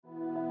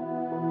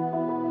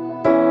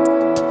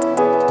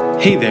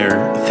Hey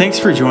there, thanks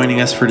for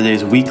joining us for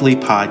today's weekly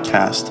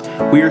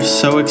podcast. We are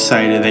so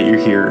excited that you're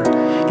here.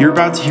 You're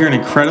about to hear an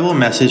incredible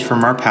message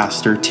from our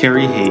pastor,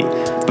 Terry Haight,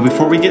 but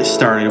before we get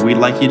started, we'd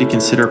like you to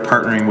consider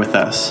partnering with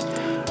us.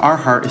 Our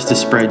heart is to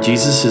spread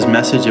Jesus'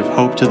 message of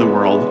hope to the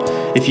world.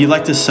 If you'd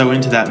like to sow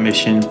into that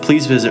mission,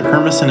 please visit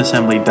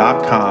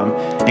hermasonassembly.com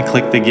and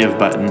click the Give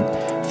button.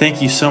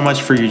 Thank you so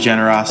much for your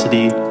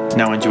generosity.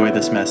 Now enjoy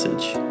this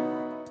message.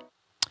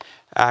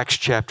 Acts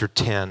chapter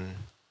 10.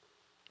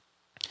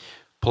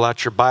 Pull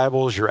out your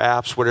Bibles, your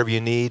apps, whatever you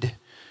need.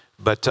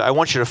 But I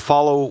want you to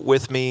follow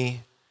with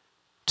me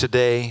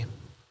today.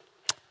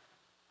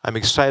 I'm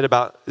excited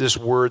about this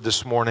word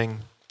this morning.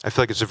 I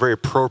feel like it's very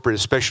appropriate,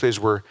 especially as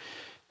we're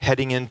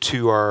heading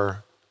into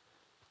our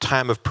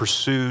time of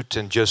pursuit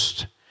and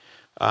just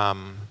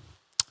that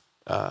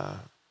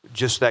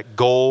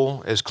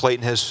goal, as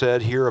Clayton has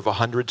said here, of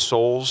 100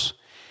 souls.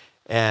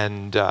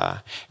 And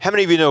how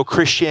many of you know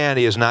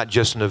Christianity is not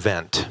just an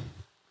event?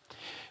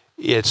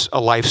 It's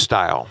a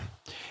lifestyle.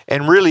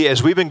 And really,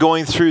 as we've been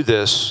going through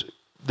this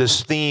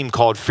theme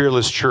called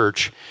Fearless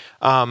Church,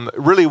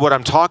 really what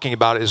I'm talking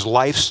about is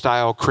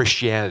lifestyle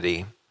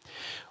Christianity.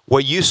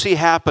 What you see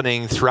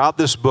happening throughout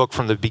this book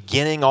from the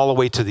beginning all the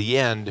way to the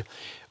end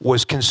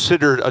was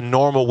considered a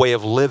normal way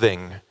of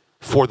living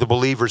for the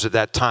believers at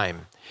that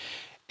time.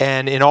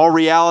 And in all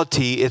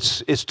reality,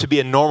 it's to be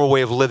a normal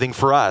way of living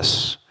for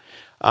us.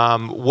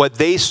 What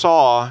they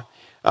saw,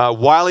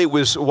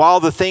 while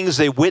the things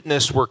they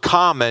witnessed were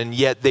common,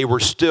 yet they were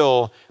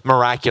still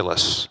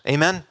miraculous.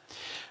 Amen?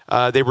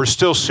 They were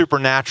still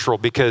supernatural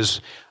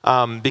because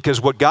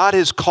what God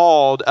has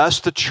called us,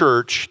 the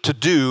church, to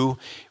do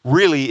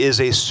really is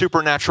a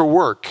supernatural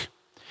work.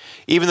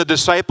 Even the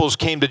disciples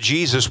came to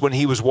Jesus when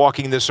he was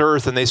walking this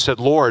earth and they said,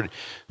 Lord,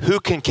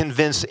 who can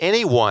convince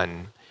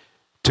anyone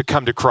to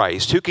come to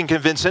Christ? Who can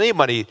convince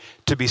anybody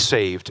to be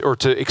saved or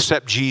to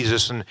accept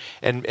Jesus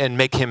and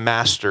make him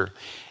master?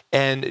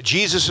 And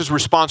Jesus'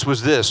 response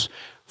was this: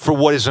 for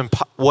what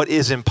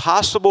is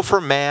impossible for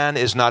man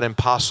is not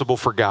impossible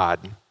for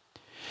God.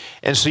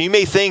 And so you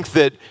may think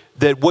that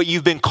what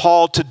you've been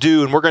called to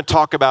do, and we're going to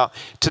talk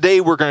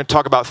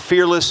about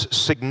fearless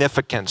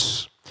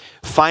significance,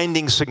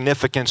 finding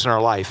significance in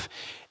our life.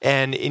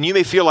 And you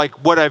may feel like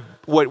what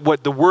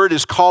the word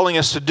is calling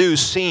us to do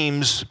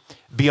seems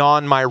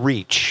beyond my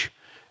reach,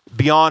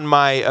 beyond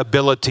my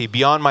ability,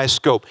 beyond my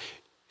scope.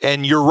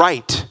 And you're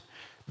right,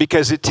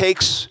 because it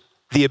takes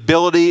the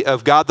ability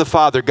of God the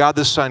Father, God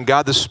the Son,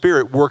 God the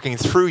Spirit working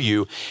through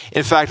you.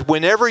 In fact,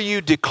 whenever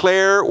you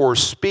declare or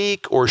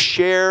speak or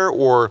share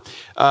or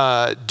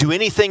do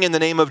anything in the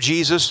name of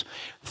Jesus,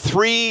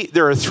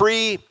 there are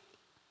three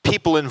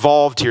people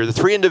involved here, the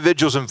three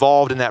individuals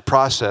involved in that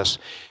process.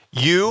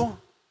 You,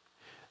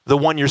 the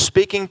one you're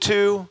speaking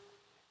to,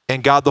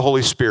 and God the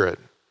Holy Spirit.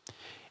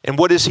 And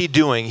what is he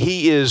doing?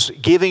 He is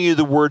giving you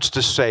the words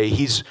to say.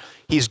 He's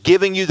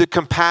giving you the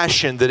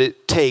compassion that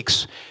it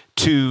takes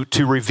to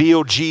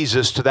reveal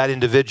Jesus to that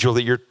individual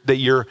that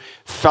you're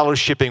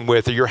fellowshipping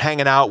with, or you're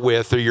hanging out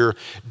with, or you're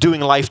doing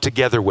life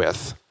together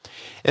with.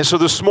 And so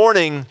this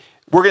morning,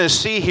 we're going to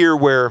see here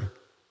where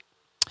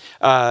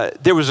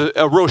there was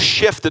a real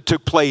shift that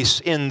took place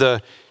in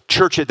the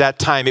church at that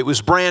time. It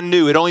was brand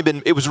new.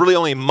 It was really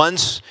only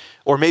months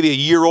or maybe a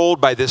year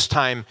old by this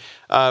time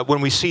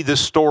when we see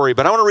this story.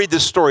 But I want to read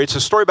this story. It's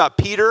a story about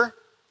Peter,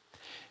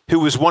 who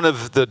was one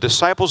of the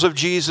disciples of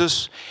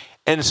Jesus.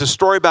 And it's a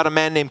story about a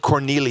man named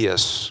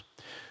Cornelius,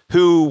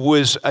 who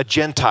was a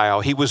Gentile.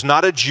 He was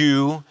not a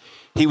Jew.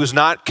 He was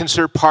not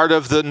considered part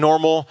of the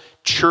normal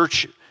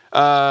church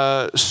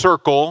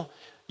circle.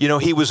 You know,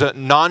 he was a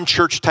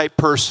non-church type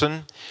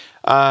person,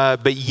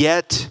 but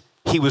yet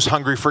he was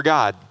hungry for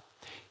God.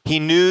 He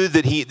knew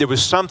that there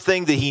was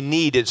something that he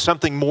needed,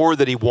 something more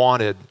that he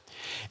wanted.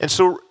 And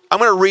so I'm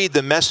going to read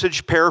the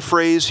Message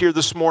paraphrase here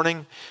this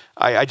morning.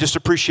 I just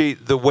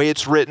appreciate the way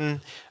it's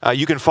written.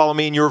 You can follow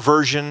me in your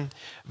version,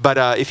 but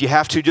if you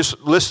have to, just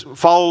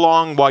follow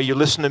along while you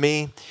listen to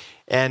me.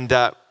 And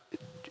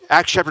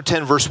Acts chapter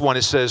 10, verse 1,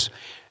 it says,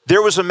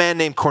 "There was a man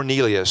named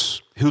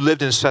Cornelius who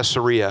lived in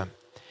Caesarea.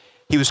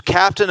 He was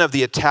captain of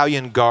the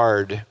Italian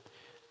guard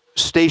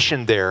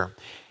stationed there,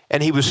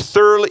 and he was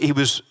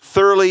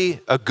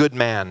thoroughly a good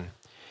man.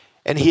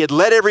 And he had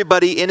led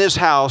everybody in his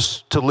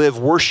house to live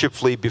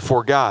worshipfully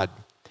before God,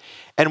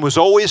 and was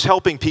always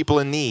helping people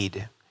in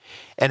need,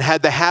 and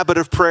had the habit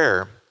of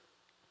prayer.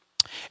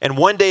 And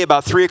one day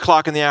about 3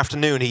 o'clock in the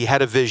afternoon, he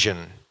had a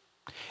vision.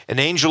 An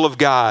angel of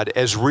God,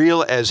 as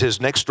real as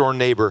his next door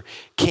neighbor,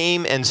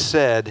 came and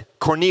said,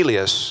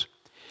 'Cornelius.'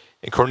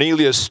 And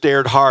Cornelius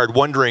stared hard,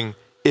 wondering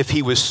if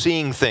he was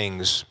seeing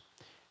things."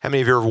 How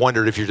many of you ever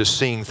wondered if you're just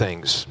seeing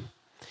things?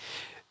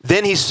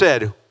 Then he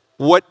said,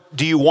 "What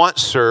do you want,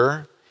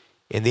 sir?"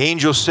 And the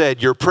angel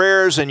said, "Your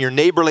prayers and your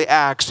neighborly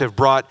acts have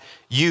brought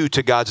you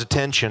to God's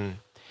attention.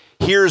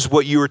 Here's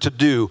what you are to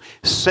do.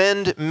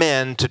 Send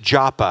men to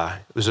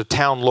Joppa," it was a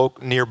town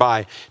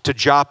nearby, "to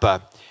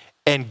Joppa,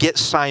 and get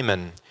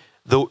Simon,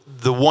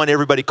 the one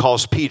everybody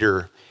calls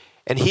Peter.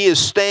 And he is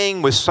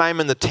staying with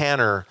Simon the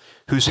tanner,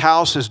 whose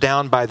house is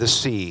down by the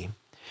sea.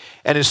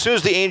 And as soon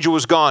as the angel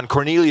was gone,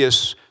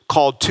 Cornelius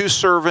called 2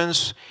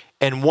 servants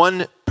and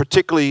one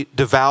particularly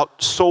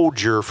devout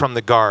soldier from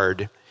the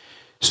guard.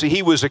 See,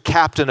 he was a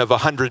captain of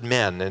 100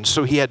 men, and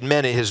so he had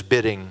men at his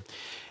bidding.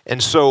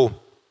 And so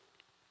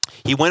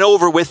he went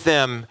over with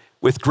them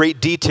with great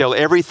detail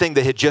everything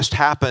that had just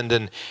happened,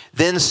 and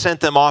then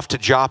sent them off to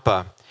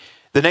Joppa.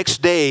 The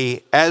next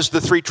day, as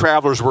the 3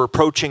 travelers were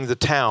approaching the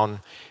town,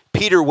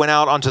 Peter went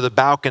out onto the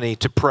balcony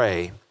to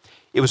pray.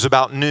 It was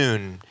about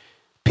noon.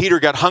 Peter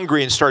got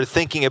hungry and started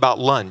thinking about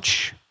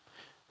lunch.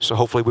 So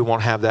hopefully we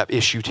won't have that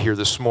issue here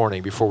this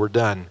morning before we're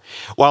done.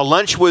 While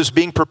lunch was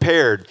being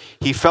prepared,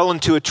 he fell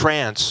into a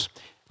trance.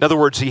 In other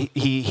words,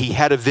 he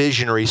had a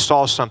vision, or he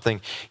saw something.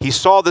 He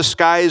saw the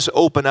skies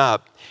open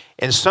up,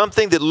 and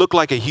something that looked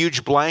like a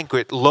huge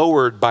blanket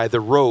lowered by the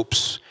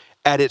ropes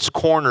at its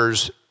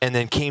corners and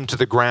then came to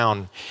the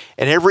ground.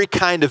 And every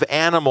kind of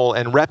animal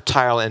and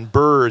reptile and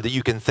bird that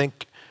you can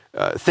think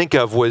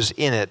of was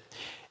in it.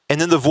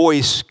 And then the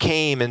voice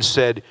came and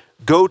said,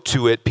 "Go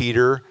to it,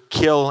 Peter,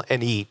 kill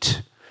and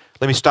eat."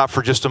 Let me stop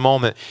for just a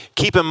moment.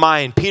 Keep in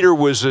mind, Peter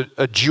was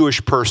a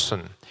Jewish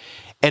person.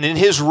 And in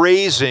his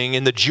raising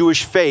in the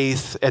Jewish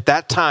faith at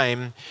that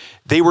time,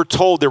 they were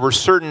told there were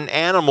certain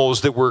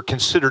animals that were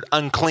considered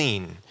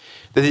unclean,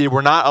 that they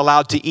were not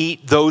allowed to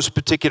eat those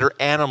particular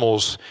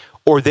animals,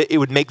 or that it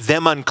would make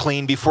them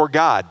unclean before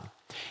God.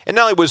 And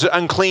not only was it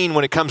unclean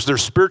when it comes to their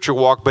spiritual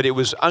walk, but it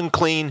was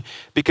unclean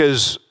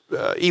because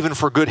even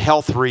for good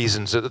health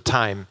reasons at the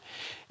time.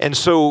 And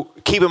so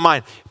keep in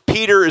mind,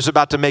 Peter is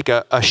about to make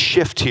a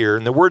shift here.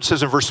 And the word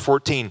says in verse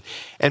 14,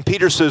 and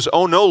Peter says,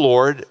 "Oh no,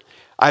 Lord,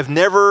 I've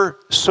never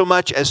so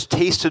much as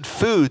tasted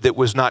food that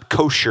was not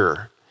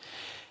kosher."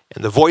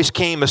 And the voice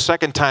came a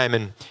second time,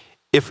 and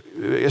if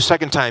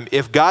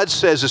God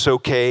says it's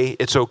okay,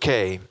 it's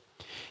okay.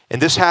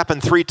 And this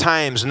happened 3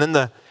 times, and then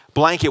the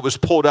blanket was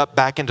pulled up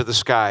back into the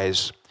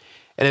skies.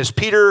 And as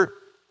Peter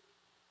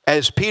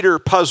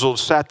puzzled,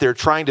 sat there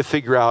trying to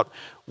figure out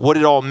what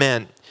it all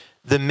meant,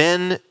 the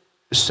men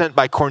sent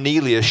by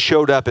Cornelius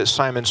showed up at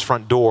Simon's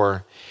front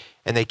door,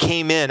 and they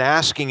came in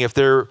asking if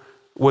there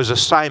was a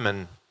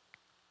Simon,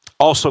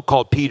 also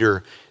called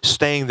Peter,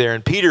 staying there.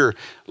 And Peter,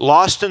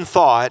 lost in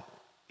thought,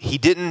 he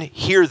didn't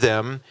hear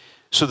them,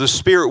 so the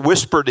Spirit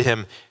whispered to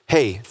him,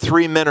 "Hey,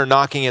 3 men are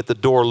knocking at the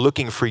door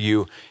looking for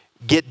you.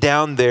 Get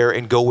down there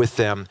and go with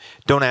them.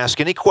 Don't ask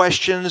any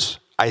questions.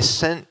 I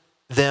sent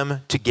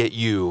them to get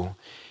you."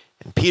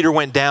 And Peter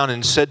went down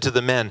and said to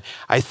the men,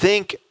 "I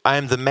think I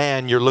am the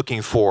man you're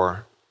looking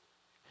for."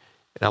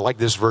 And I like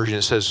this version.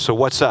 It says, "So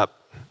what's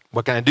up?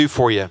 What can I do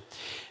for you?"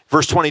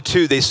 Verse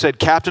 22, they said,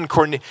 Captain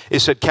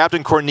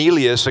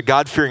Cornelius, a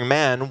God-fearing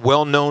man,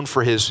 well known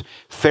for his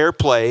fair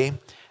play,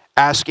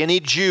 ask any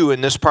Jew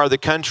in this part of the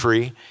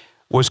country,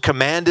 was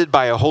commanded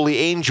by a holy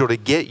angel to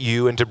get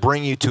you and to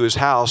bring you to his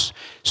house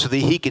so that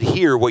he could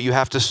hear what you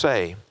have to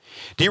say.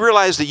 Do you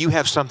realize that you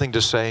have something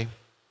to say?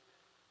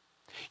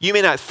 You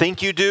may not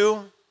think you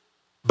do,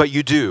 but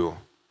you do.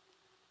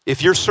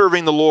 If you're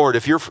serving the Lord,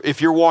 if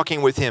you're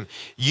walking with him,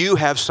 you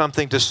have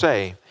something to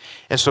say.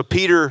 And so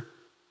Peter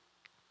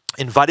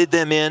invited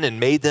them in and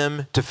made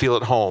them to feel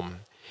at home.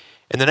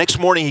 And the next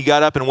morning he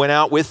got up and went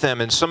out with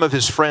them, and some of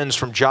his friends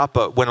from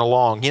Joppa went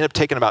along. He ended up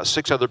taking about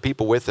 6 other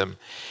people with him.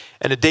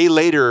 And a day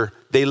later,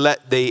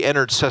 they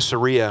entered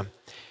Caesarea.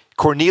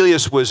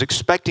 Cornelius was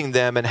expecting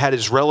them and had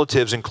his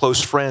relatives and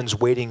close friends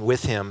waiting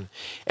with him.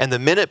 And the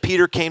minute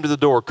Peter came to the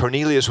door,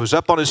 Cornelius was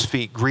up on his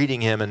feet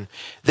greeting him, and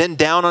then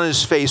down on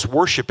his face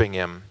worshiping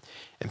him.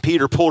 And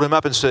Peter pulled him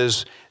up and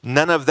says,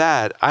 "None of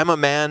that. I'm a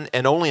man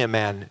and only a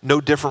man,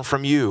 no different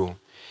from you."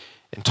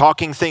 And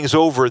talking things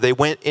over, they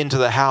went into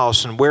the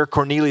house, and where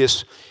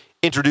Cornelius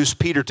introduced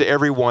Peter to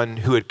everyone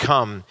who had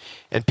come.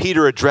 And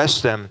Peter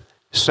addressed them,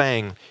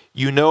 saying,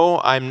 "You know,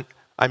 I'm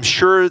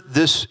sure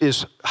this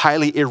is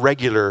highly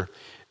irregular.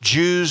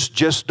 Jews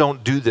just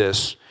don't do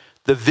this.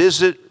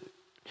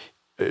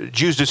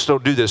 Jews just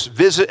don't do this.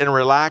 Visit and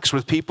relax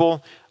with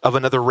people of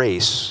another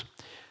race.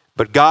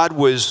 But God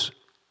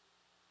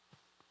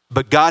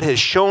has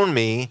shown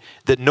me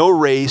that no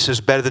race is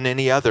better than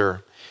any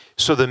other.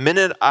 So the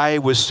minute I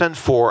was sent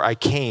for, I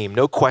came,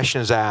 no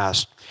questions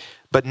asked.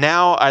 But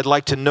now I'd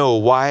like to know,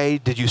 why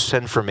did you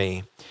send for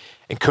me?"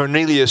 And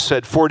Cornelius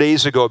said, 4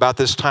 days ago, about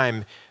this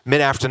time,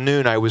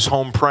 mid-afternoon, I was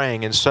home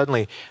praying, and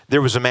suddenly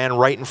there was a man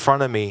right in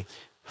front of me,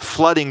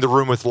 flooding the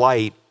room with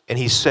light. And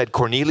he said,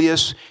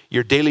 "Cornelius,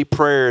 your daily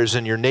prayers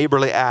and your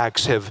neighborly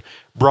acts have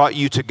brought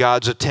you to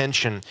God's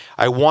attention.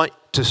 I want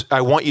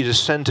you to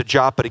send to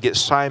Joppa to get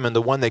Simon,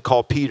 the one they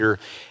call Peter,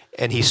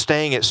 and he's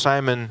staying at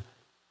Simon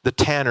the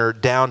tanner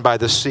down by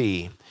the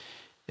sea."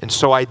 And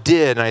so I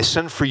did, and I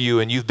sent for you,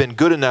 and you've been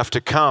good enough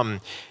to come.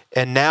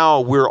 And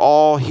now we're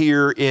all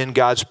here in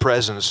God's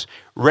presence,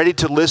 ready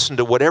to listen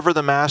to whatever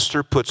the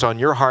Master puts on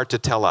your heart to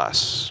tell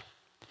us.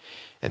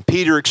 And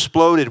Peter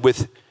exploded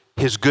with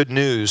his good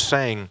news,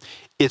 saying,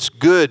 "It's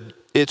good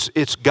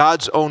It's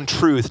God's own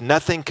truth.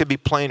 Nothing could be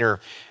plainer.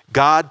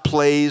 God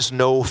plays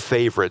no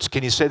favorites.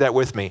 Can you say that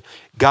with me?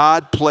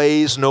 God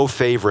plays no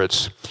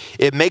favorites.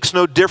 It makes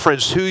no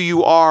difference who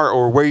you are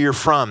or where you're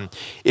from.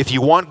 If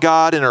you want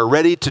God and are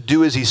ready to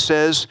do as he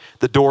says,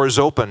 the door is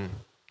open.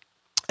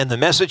 And the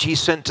message he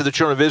sent to the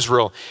children of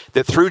Israel,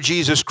 that through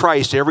Jesus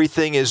Christ,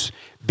 everything is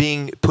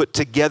being put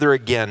together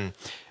again.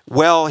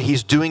 Well,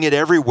 he's doing it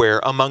everywhere,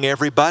 among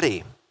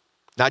everybody,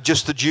 not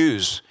just the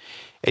Jews.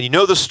 And you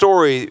know the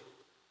story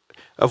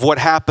of what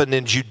happened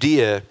in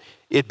Judea.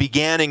 It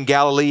began in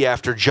Galilee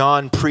after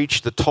John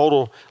preached, the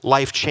total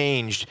life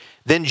changed.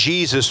 Then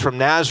Jesus from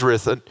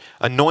Nazareth,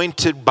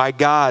 anointed by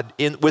God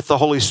with the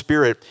Holy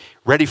Spirit,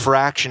 ready for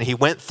action, he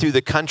went through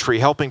the country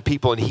helping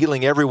people and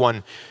healing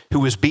everyone who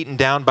was beaten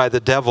down by the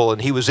devil.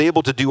 And he was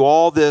able to do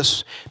all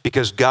this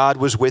because God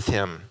was with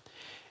him.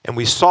 And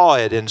we saw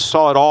it and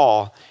saw it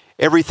all.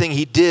 Everything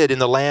he did in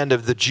the land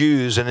of the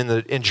Jews and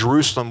in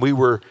Jerusalem, we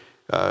were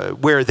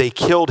where they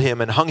killed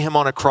him and hung him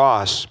on a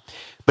cross.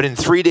 But in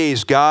 3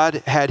 days, God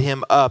had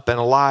him up and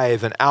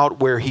alive and out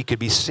where he could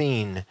be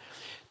seen.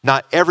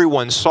 Not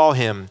everyone saw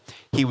him.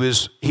 He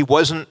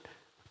wasn't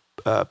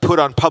put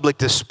on public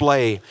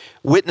display.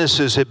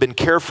 Witnesses had been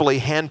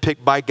carefully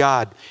handpicked by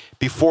God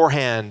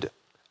beforehand,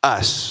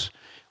 us.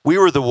 We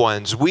were the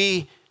ones.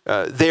 We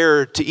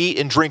there to eat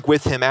and drink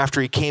with him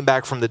after he came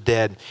back from the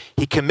dead.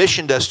 He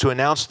commissioned us to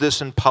announce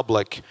this in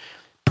public.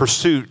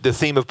 Pursuit, the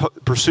theme of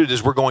pursuit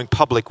is we're going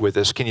public with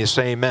this. Can you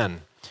say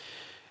amen?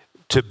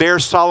 To bear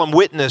solemn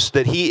witness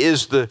that he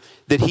is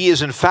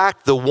in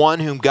fact the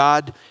one whom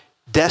God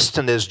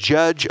destined as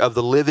judge of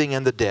the living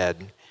and the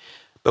dead.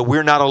 But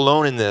we're not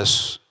alone in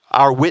this.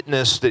 Our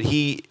witness that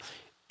he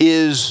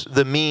is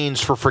the means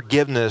for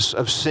forgiveness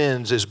of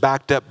sins is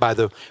backed up by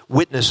the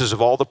witnesses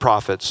of all the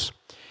prophets.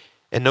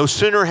 And no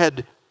sooner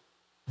had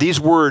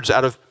these words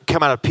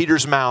come out of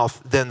Peter's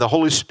mouth than the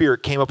Holy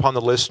Spirit came upon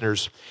the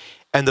listeners.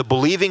 And the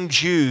believing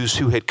Jews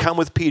who had come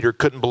with Peter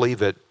couldn't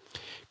believe it.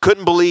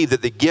 Couldn't believe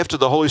that the gift of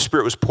the Holy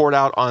Spirit was poured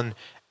out on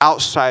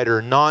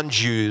outsider,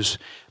 non-Jews.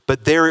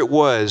 But there it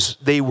was.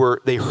 They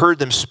heard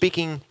them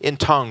speaking in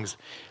tongues,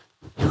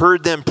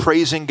 heard them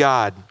praising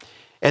God.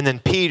 And then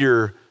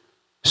Peter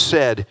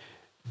said,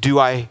 "Do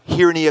I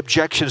hear any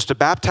objections to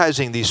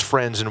baptizing these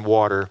friends in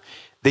water?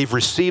 They've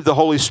received the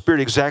Holy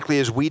Spirit exactly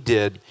as we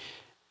did."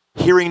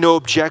 Hearing no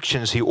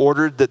objections, he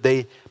ordered that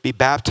they be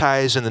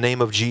baptized in the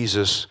name of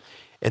Jesus.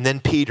 And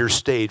then Peter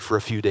stayed for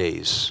a few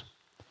days.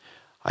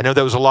 I know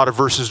that was a lot of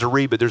verses to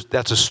read, but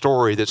that's a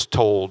story that's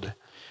told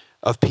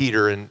of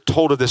Peter and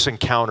told of this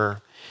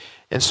encounter.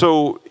 And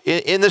so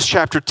in this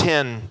chapter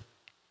 10,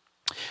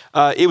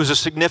 it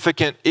was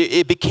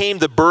it became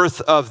the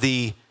birth of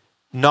the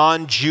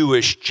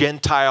non-Jewish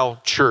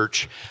Gentile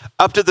church.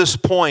 Up to this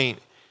point,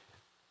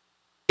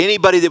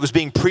 anybody that was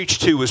being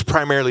preached to was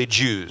primarily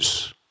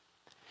Jews.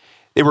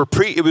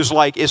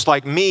 It's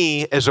like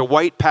me as a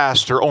white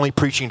pastor only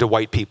preaching to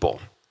white people.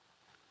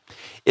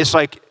 It's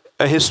like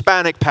a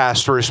Hispanic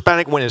pastor, a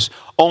Hispanic witness,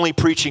 only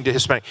preaching to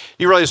Hispanic.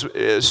 You realize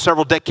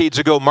several decades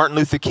ago, Martin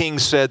Luther King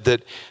said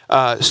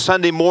that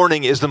Sunday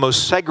morning is the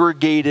most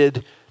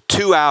segregated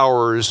 2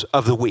 hours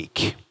of the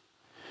week.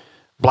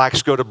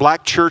 Blacks go to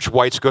black church,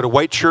 whites go to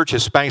white church,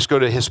 Hispanics go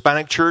to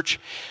Hispanic church.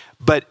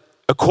 But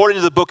according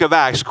to the book of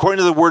Acts, according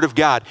to the word of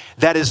God,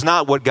 that is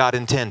not what God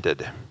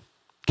intended.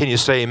 Can you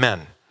say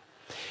amen?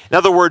 In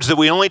other words, that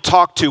we only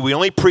talk to, we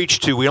only preach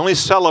to, we only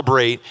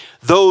celebrate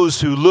those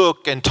who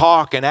look and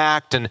talk and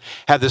act and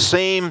have the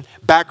same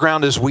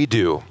background as we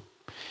do.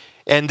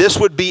 And this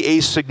would be a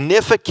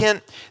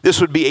significant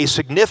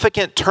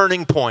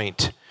turning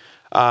point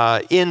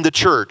in the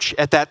church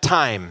at that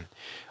time,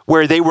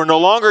 where they were no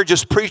longer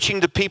just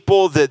preaching to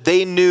people that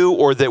they knew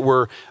or that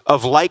were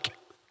of like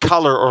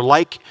color or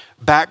like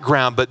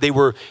background, but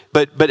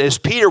as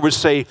Peter would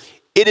say,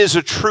 it is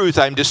a truth.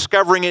 I'm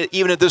discovering it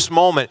even at this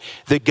moment,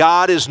 that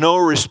God is no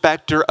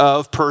respecter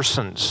of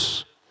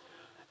persons.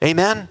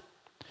 Amen?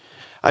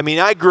 I mean,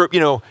 I grew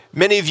up,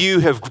 many of you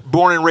have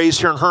born and raised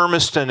here in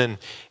Hermiston,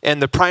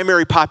 and the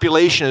primary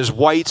population is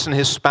whites and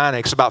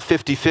Hispanics, about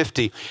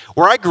 50-50.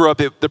 Where I grew up,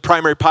 the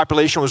primary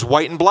population was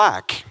white and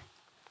black.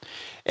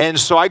 And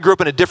so I grew up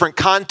in a different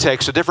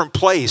context, a different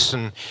place.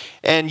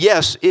 And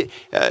yes,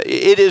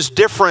 it is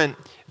different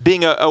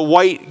being a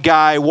white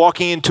guy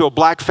walking into a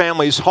black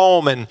family's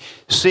home and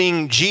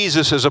seeing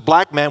Jesus as a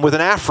black man with an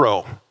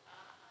afro.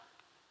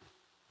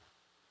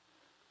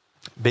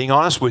 Being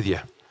honest with you.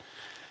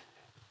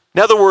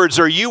 In other words,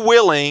 are you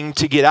willing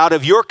to get out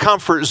of your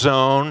comfort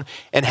zone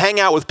and hang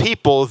out with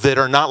people that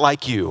are not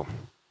like you?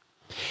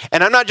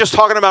 And I'm not just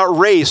talking about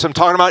race, I'm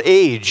talking about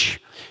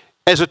age.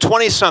 As a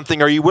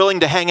 20-something, are you willing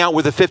to hang out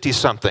with a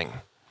 50-something?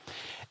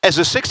 As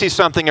a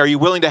 60-something, are you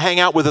willing to hang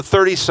out with a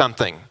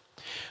 30-something?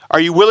 Are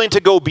you willing to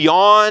go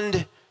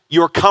beyond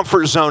your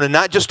comfort zone and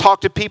not just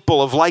talk to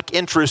people of like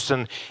interests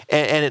and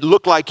it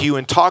look like you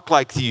and talk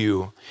like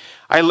you?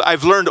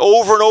 I've learned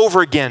over and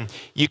over again,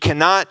 you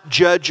cannot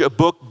judge a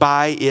book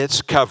by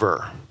its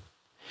cover.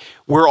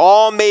 We're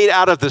all made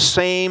out of the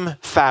same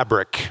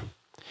fabric.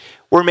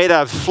 We're made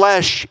out of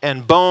flesh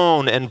and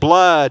bone and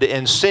blood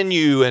and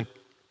sinew,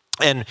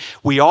 and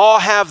we all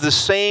have the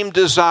same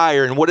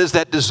desire. And what is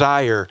that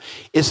desire?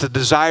 It's the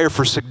desire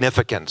for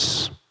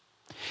significance.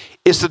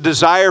 It's the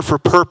desire for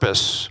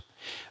purpose,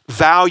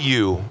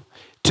 value,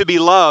 to be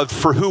loved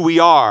for who we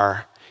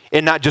are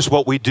and not just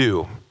what we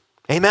do.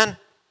 Amen?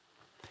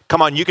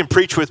 Come on, you can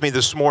preach with me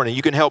this morning.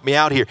 You can help me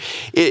out here.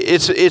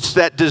 It's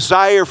that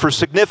desire for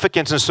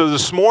significance. And so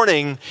this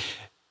morning,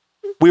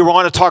 we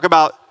want to talk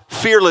about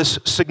fearless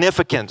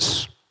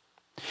significance.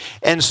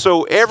 And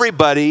so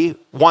everybody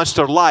wants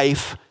their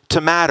life to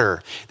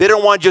matter. They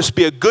don't want to just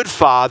be a good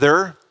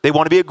father. They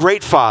want to be a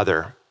great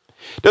father.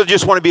 They don't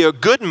just want to be a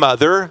good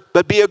mother,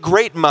 but be a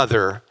great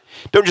mother.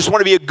 Don't just want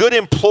to be a good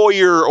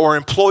employer or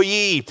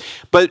employee,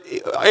 but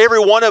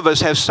every one of us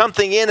has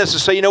something in us to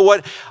say, you know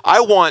what? I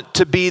want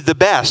to be the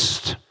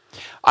best.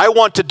 I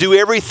want to do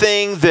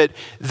everything that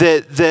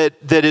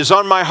is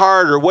on my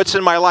heart or what's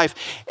in my life.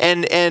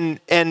 And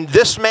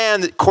this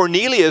man,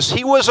 Cornelius,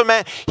 he was a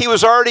man. He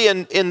was already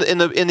in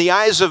the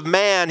eyes of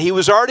man. He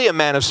was already a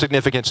man of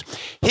significance.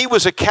 He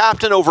was a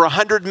captain over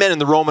 100 men in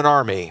the Roman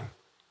army,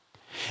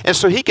 and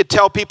so he could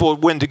tell people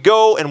when to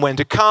go and when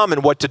to come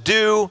and what to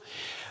do.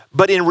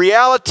 But in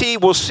reality,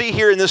 we'll see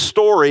here in this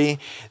story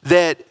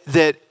that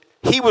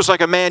he was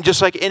like a man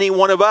just like any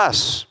one of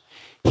us.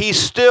 He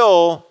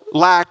still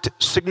lacked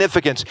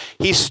significance.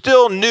 He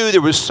still knew there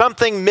was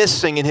something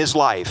missing in his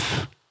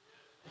life.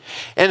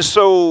 And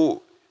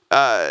so,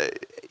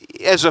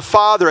 as a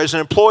father, as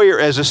an employer,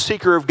 as a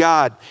seeker of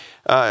God,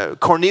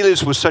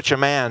 Cornelius was such a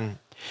man.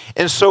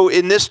 And so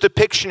in this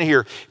depiction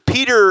here,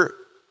 Peter,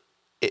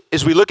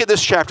 as we look at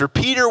this chapter,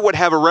 Peter would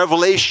have a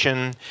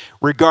revelation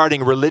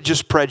regarding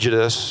religious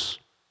prejudice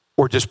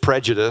or just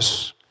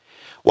prejudice,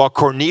 while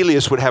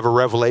Cornelius would have a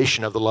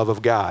revelation of the love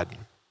of God.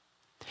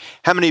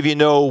 How many of you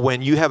know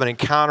when you have an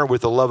encounter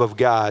with the love of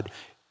God,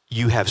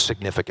 you have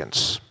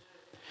significance?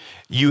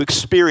 You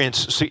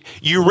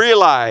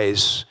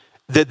realize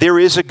that there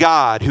is a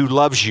God who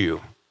loves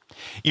you.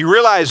 You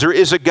realize there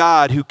is a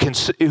God who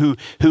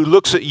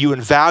looks at you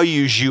and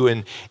values you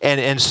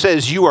and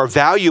says, you are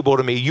valuable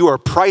to me, you are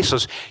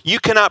priceless. You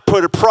cannot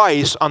put a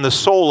price on the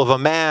soul of a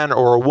man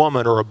or a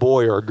woman or a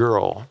boy or a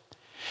girl.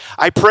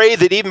 I pray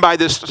that even by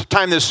this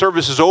time this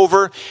service is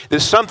over,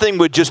 that something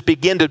would just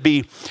begin to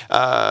be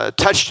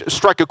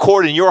strike a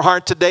chord in your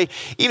heart today.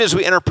 Even as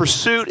we enter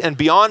pursuit and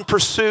beyond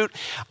pursuit,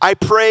 I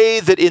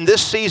pray that in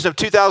this season of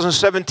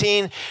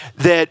 2017,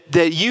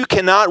 that you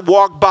cannot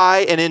walk by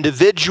an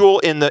individual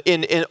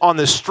on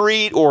the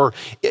street or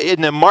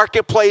in the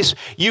marketplace.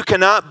 You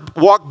cannot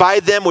walk by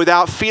them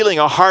without feeling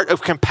a heart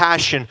of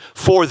compassion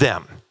for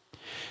them,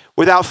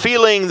 without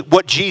feeling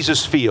what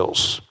Jesus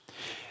feels.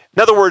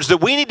 In other words, that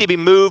we need to be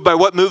moved by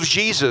what moves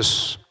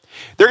Jesus.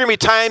 There are going to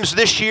be times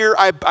this year,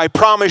 I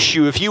promise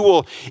you, if you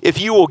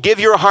will give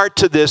your heart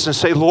to this and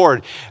say,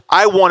 Lord,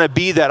 I want to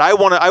be that. I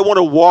want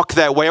to walk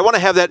that way. I want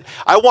to have that.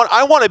 I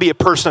want to be a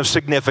person of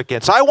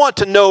significance. I want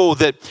to know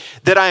that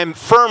I am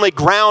firmly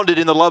grounded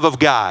in the love of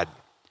God.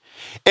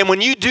 And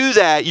when you do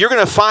that, you're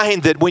going to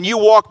find that when you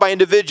walk by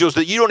individuals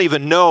that you don't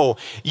even know,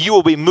 you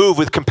will be moved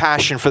with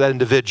compassion for that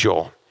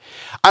individual.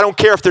 I don't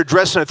care if they're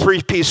dressed in a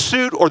three-piece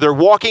suit or they're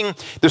walking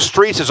the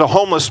streets as a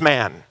homeless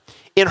man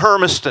in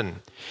Hermiston.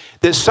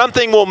 That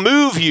something will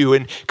move you.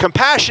 And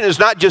compassion is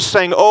not just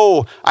saying,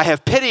 oh, I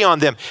have pity on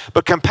them.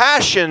 But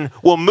compassion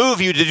will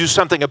move you to do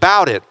something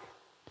about it.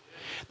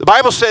 The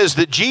Bible says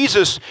that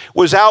Jesus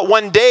was out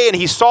one day and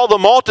he saw the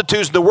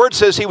multitudes. And the word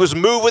says he was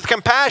moved with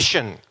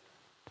compassion.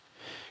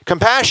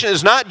 Compassion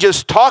is not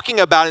just talking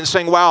about it and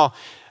saying, wow,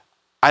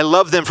 I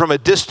love them from a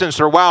distance,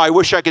 or wow, I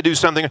wish I could do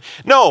something.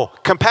 No,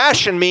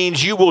 compassion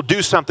means you will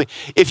do something.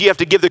 If you have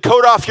to give the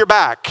coat off your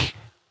back,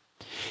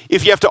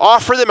 if you have to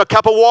offer them a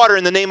cup of water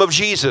in the name of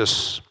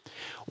Jesus,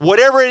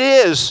 whatever it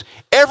is,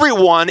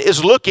 everyone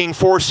is looking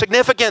for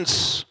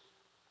significance.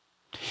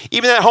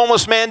 Even that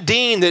homeless man,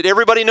 Dean, that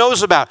everybody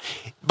knows about,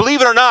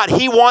 believe it or not,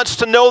 he wants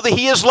to know that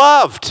he is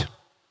loved.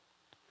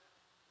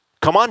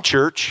 Come on,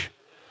 church.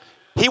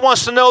 He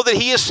wants to know that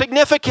he is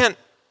significant.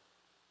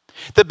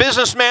 The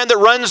businessman that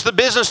runs the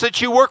business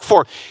that you work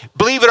for,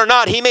 believe it or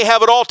not, he may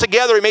have it all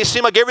together. It may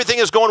seem like everything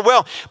is going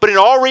well, but in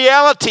all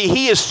reality,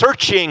 she is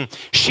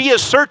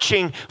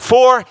searching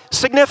for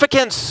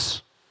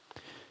significance.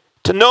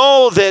 To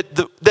know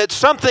that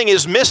something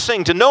is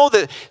missing, to know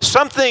that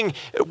something,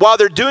 while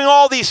they're doing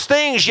all these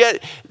things,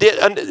 yet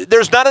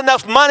there's not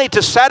enough money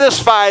to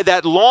satisfy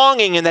that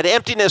longing and that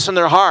emptiness in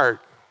their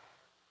heart.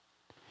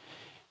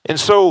 And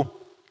so,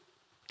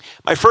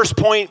 my first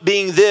point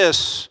being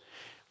this,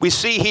 we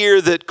see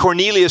here that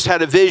Cornelius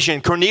had a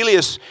vision.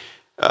 Cornelius,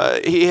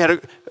 he had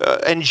an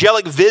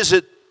angelic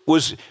visit,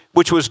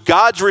 which was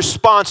God's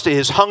response to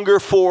his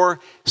hunger for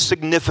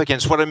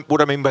significance.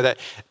 What I mean by that?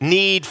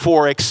 Need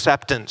for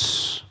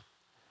acceptance.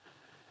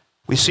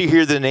 We see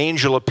here that an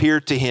angel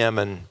appeared to him,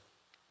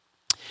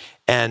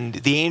 and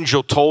the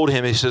angel told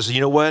him, he says, you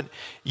know what?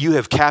 You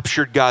have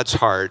captured God's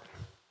heart.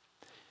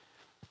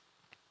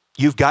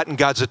 You've gotten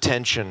God's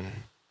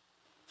attention.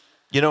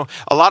 You know,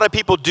 a lot of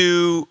people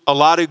do a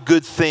lot of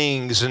good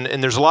things,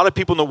 and there's a lot of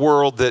people in the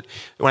world that,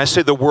 when I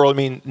say the world, I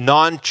mean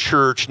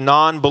non-church,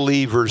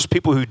 non-believers,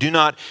 people who do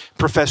not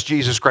profess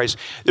Jesus Christ.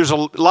 There's a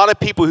lot of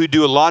people who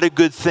do a lot of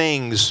good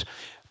things,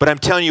 but I'm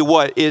telling you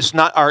what, it's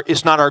not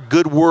our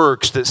good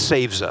works that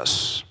saves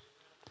us.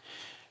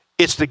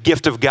 It's the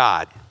gift of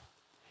God.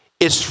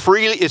 It's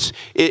freely,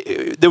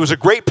 there was a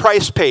great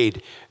price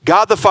paid.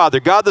 God the Father,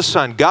 God the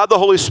Son, God the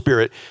Holy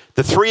Spirit,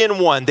 the three in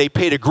one, they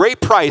paid a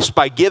great price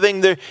by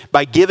giving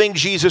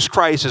Jesus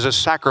Christ as a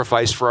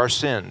sacrifice for our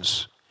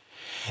sins.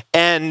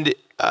 And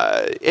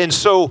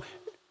so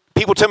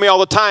people tell me all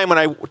the time when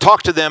I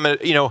talk to them,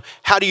 you know,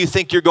 how do you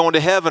think you're going to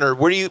heaven? Or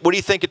what do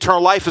you think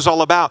eternal life is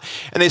all about?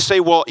 And they say,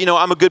 well, you know,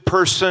 I'm a good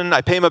person.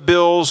 I pay my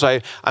bills.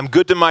 I'm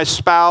good to my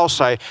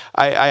spouse.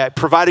 I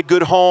provide a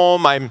good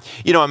home. I'm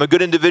a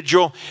good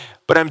individual.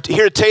 But I'm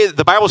here to tell you that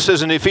the Bible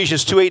says in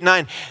Ephesians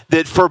 2:8-9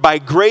 that for by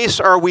grace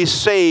are we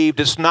saved.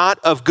 It's not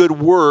of good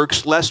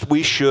works, lest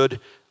we should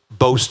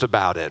boast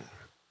about it.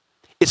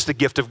 It's the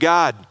gift of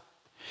God.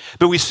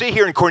 But we see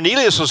here in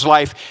Cornelius'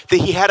 life that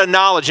he had a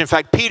knowledge. In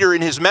fact, Peter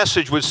in his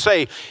message would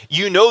say,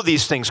 you know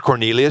these things,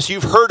 Cornelius.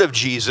 You've heard of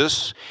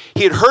Jesus.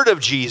 He had heard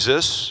of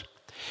Jesus.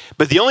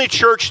 But the only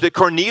church that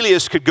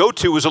Cornelius could go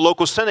to was a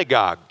local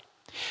synagogue.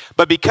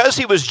 But because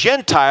he was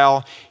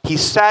Gentile, he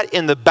sat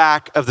in the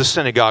back of the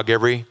synagogue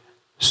every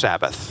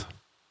Sabbath.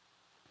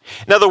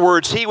 In other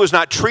words, he was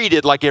not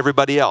treated like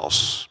everybody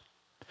else.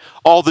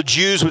 All the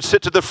Jews would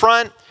sit to the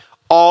front.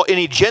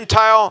 Any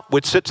Gentile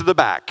would sit to the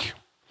back.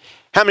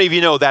 How many of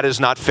you know that is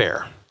not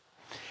fair?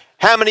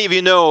 How many of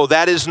you know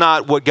that is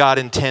not what God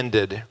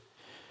intended?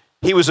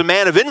 He was a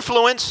man of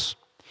influence,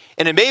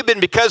 and it may have been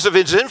because of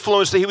his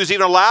influence that he was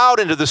even allowed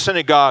into the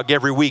synagogue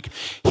every week.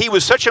 He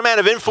was such a man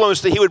of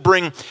influence that he would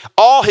bring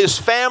all his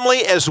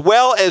family as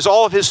well as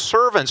all of his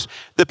servants,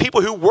 the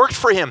people who worked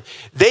for him.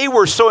 They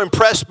were so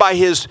impressed by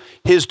his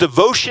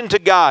devotion to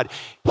God.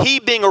 He,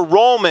 being a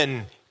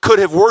Roman, could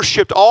have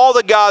worshiped all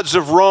the gods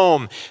of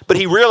Rome, but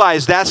he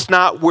realized that's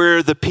not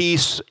where the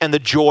peace and the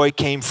joy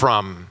came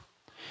from.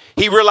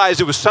 He realized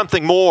it was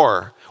something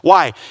more.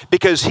 Why?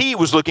 Because he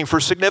was looking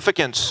for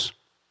significance.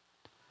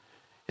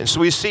 And so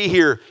we see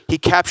here, he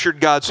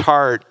captured God's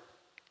heart.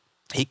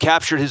 He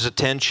captured his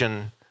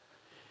attention.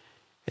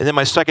 And then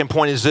my second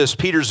point is this,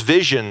 Peter's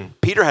vision.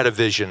 Peter had a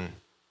vision.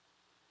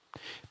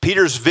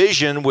 Peter's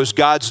vision was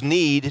God's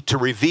need to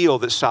reveal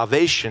that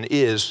salvation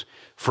is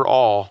for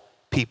all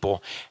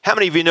people. How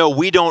many of you know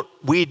we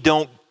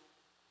don't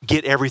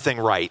get everything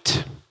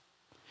right?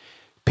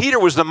 Peter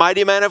was the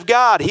mighty man of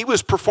God. He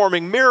was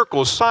performing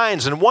miracles,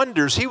 signs, and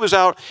wonders. He was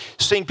out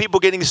seeing people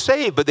getting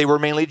saved, but they were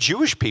mainly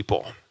Jewish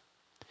people.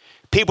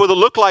 People that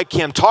look like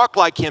him, talk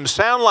like him,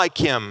 sound like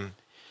him.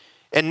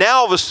 And now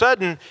all of a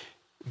sudden,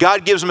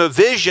 God gives him a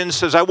vision,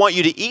 says, I want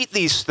you to eat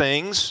these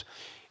things.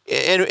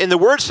 And the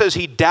word says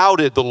he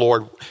doubted the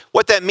Lord.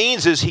 What that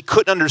means is he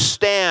couldn't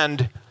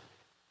understand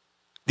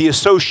the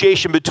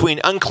association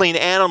between unclean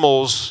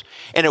animals.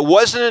 And it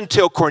wasn't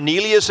until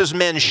Cornelius'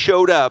 men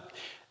showed up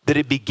that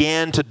it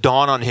began to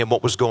dawn on him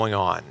what was going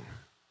on.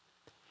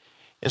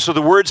 And so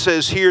the word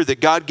says here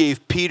that God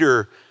gave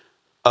Peter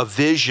a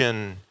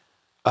vision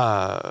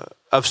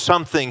of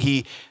something.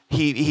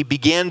 He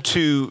began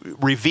to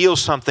reveal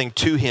something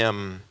to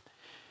him.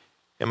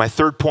 And my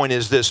third point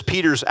is this: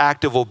 Peter's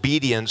act of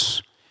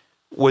obedience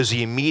was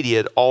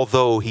immediate,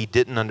 although he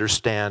didn't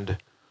understand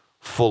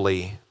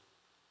fully.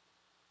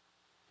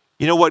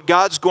 You know what?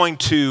 God's going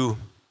to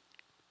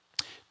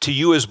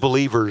you as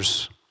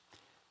believers,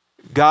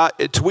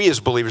 we as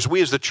believers,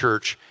 we as the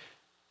church,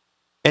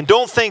 and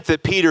don't think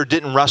that Peter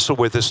didn't wrestle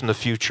with this in the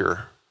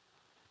future.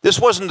 This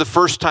wasn't the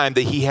first time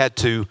that he had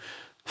to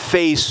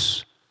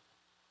face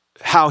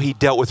how he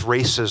dealt with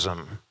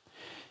racism.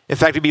 In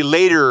fact, it'd be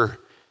later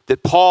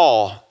that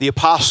Paul, the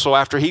apostle,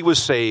 after he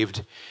was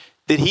saved,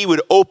 that he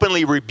would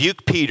openly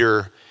rebuke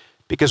Peter,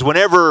 because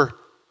whenever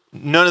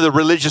none of the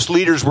religious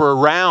leaders were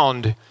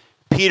around,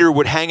 Peter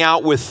would hang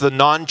out with the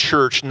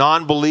non-church,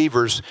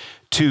 non-believers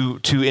to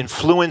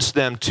influence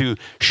them, to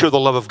show the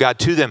love of God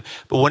to them.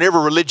 But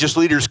whenever religious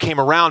leaders came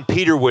around,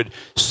 Peter would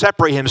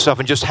separate himself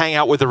and just hang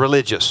out with the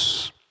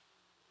religious.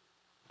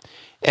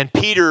 And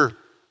Peter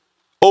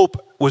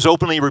was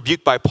openly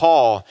rebuked by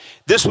Paul.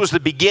 This was the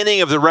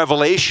beginning of the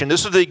revelation.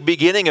 This was the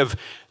beginning of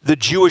the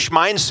Jewish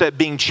mindset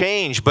being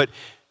changed, but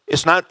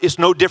it's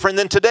no different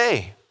than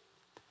today.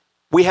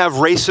 We have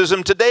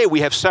racism today.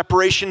 We have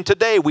separation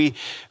today.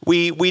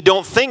 We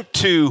don't think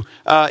to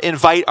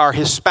invite our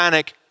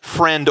Hispanic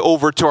friend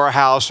over to our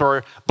house,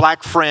 or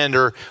black friend,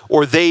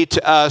 or they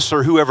to us,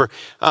 or whoever.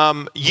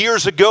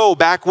 Years ago,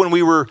 back when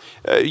we were,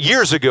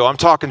 I'm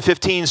talking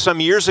 15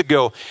 some years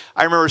ago,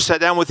 I remember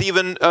sat down with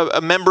even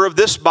a member of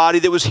this body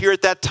that was here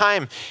at that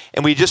time,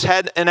 and we just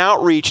had an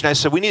outreach, and I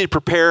said, we need to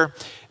prepare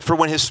for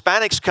when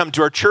Hispanics come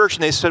to our church,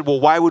 and they said,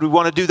 well, why would we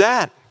want to do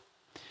that?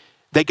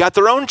 They got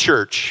their own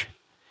church.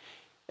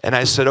 And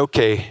I said,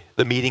 okay,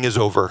 the meeting is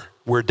over.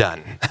 We're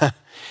done.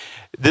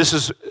 This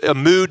is a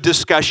mood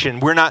discussion.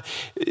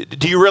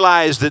 Do you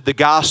realize that the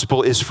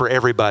gospel is for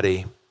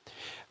everybody?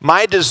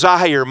 My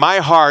desire, my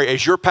heart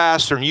as your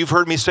pastor, and you've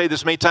heard me say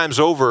this many times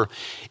over,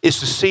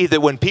 is to see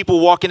that when people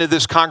walk into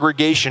this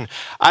congregation,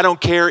 I don't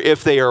care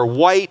if they are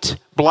white,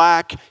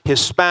 black,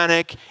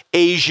 Hispanic,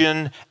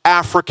 Asian,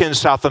 African,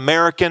 South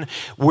American,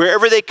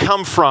 wherever they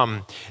come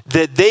from,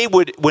 that they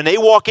would, when they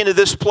walk into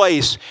this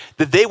place,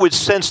 that they would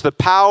sense the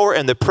power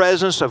and the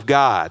presence of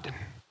God.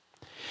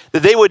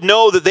 That they would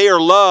know that they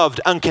are loved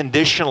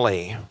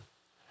unconditionally.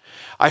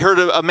 I heard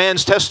a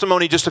man's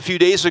testimony just a few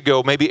days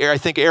ago. Maybe I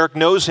think Eric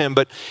knows him,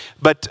 but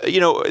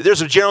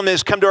there's a gentleman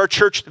that's come to our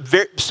church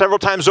several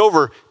times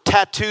over,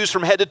 tattoos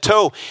from head to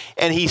toe,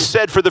 and he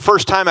said, for the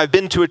first time, I've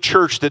been to a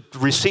church that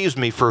receives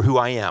me for who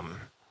I am,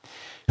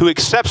 who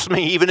accepts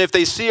me even if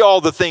they see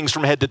all the things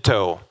from head to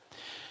toe.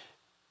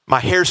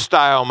 My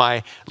hairstyle,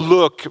 my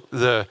look,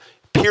 the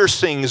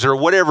piercings, or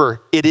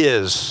whatever it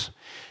is.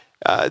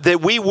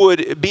 That we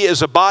would be,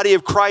 as a body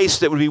of Christ,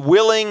 that would be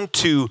willing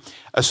to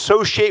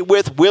associate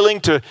with,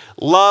 willing to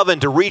love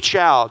and to reach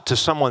out to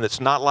someone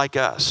that's not like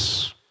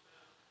us.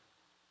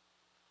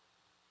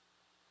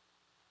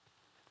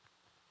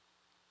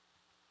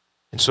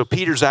 And so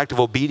Peter's act of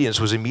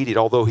obedience was immediate,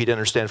 although he didn't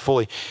understand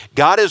fully.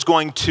 God is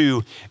going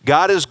to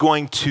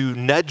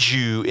nudge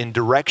you in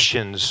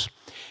directions,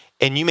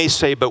 and you may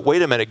say, but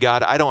wait a minute,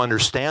 God, I don't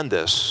understand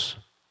this.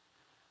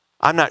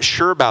 I'm not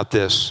sure about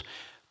this.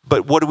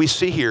 But what do we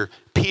see here?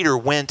 Peter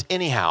went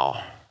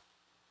anyhow.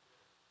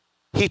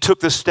 He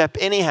took the step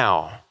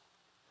anyhow.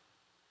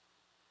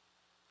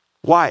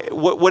 Why?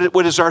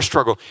 What is our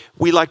struggle?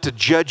 We like to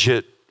judge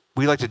it.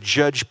 We like to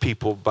judge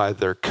people by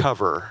their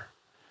cover.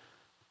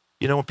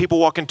 You know, when people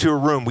walk into a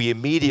room, we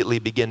immediately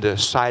begin to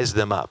size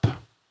them up.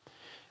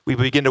 We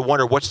begin to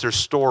wonder, what's their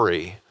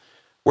story?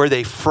 Where are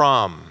they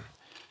from?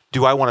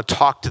 Do I want to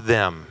talk to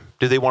them?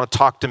 Do they want to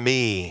talk to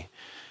me?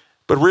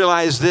 But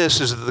realize this,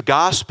 is that the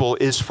gospel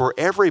is for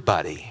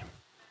everybody.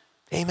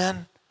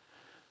 Amen?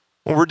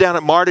 When we're down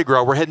at Mardi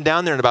Gras, we're heading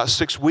down there in about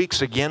 6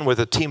 weeks again with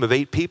a team of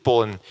 8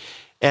 people.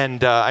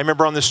 And I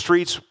remember on the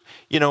streets,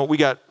 we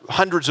got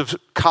hundreds of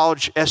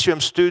college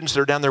SUM students that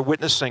are down there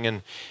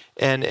witnessing.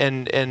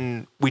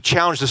 And we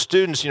challenge the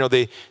students,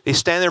 they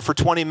stand there for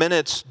 20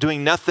 minutes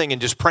doing nothing and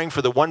just praying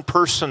for the one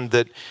person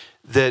that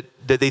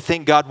they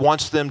think God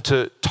wants them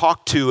to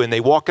talk to. And they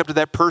walk up to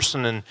that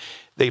person, and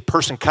the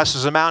person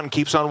cusses them out and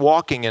keeps on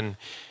walking. And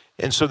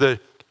so the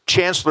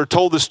chancellor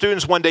told the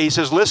students one day, he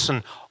says,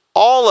 listen,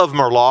 all of them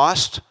are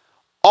lost.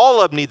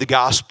 All of them need the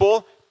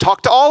gospel.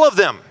 Talk to all of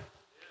them.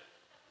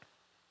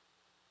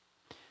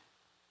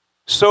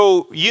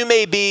 So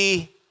God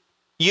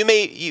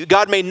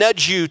may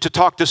nudge you to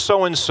talk to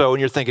so-and-so, and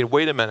you're thinking,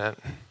 wait a minute,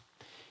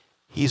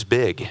 he's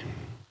big.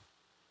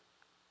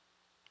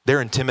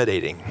 They're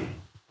intimidating.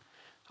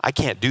 I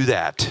can't do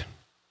that.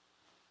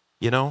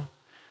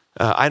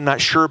 I'm not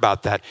sure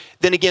about that.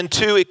 Then again,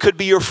 too, it could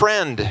be your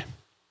friend.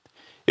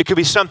 It could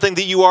be something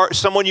that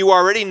someone you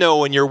already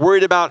know, and you're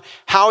worried about,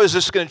 how is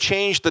this going to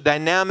change the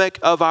dynamic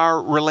of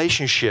our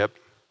relationship?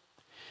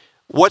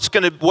 What's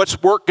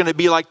work going to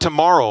be like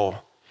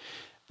tomorrow?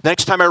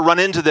 Next time I run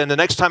into them, the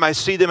next time I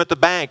see them at the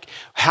bank,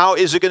 how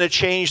is it going to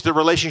change the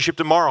relationship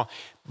tomorrow?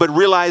 But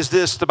realize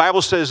this, the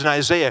Bible says in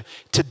Isaiah,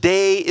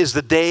 today is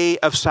the day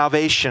of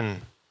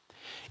salvation.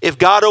 If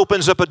God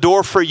opens up a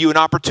door for you, an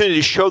opportunity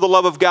to show the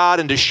love of God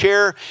and to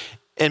share,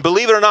 and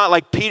believe it or not,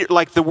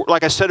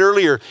 like I said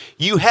earlier,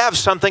 you have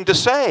something to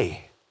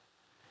say.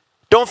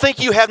 Don't think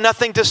you have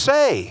nothing to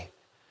say.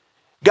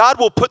 God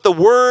will put the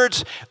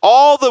words,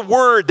 all the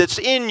word that's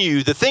in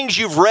you, the things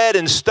you've read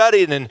and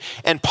studied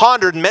and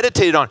pondered and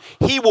meditated on,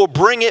 He will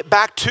bring it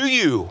back to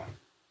you.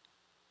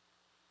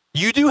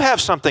 You do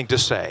have something to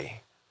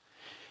say.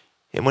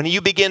 And when you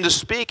begin to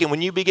speak and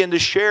when you begin to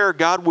share,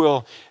 God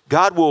will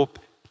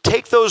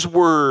take those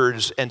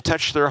words and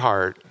touch their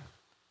heart.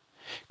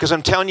 Because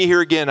I'm telling you here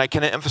again, I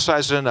can't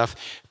emphasize it enough,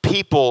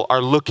 people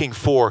are looking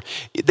for,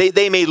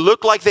 they may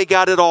look like they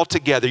got it all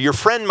together. Your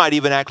friend might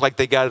even act like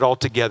they got it all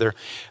together.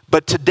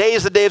 But today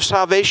is the day of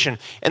salvation.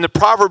 And the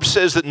proverb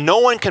says that no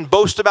one can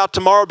boast about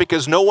tomorrow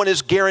because no one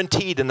is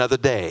guaranteed another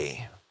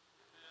day.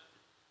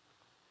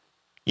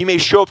 You may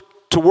show up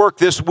to work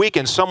this week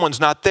and someone's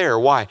not there.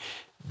 Why?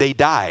 They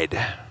died.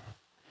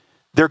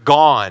 They're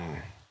gone.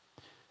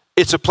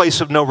 It's a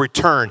place of no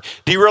return.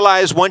 Do you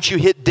realize once you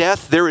hit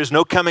death, there is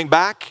no coming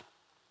back?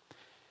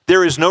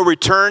 There is no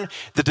return.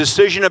 The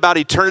decision about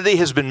eternity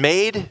has been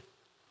made.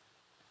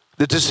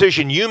 The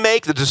decision you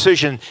make, the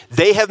decision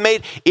they have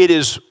made, it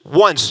is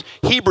once.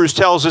 Hebrews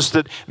tells us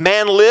that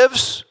man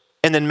lives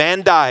and then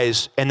man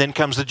dies and then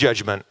comes the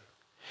judgment.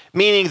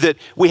 Meaning that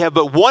we have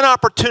but one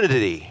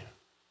opportunity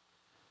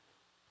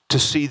to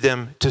see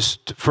them,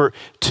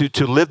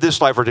 to live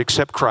this life or to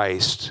accept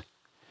Christ.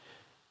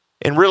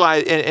 And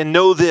realize and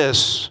know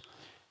this,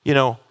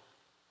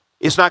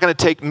 it's not going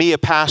to take me, a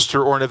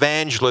pastor or an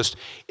evangelist.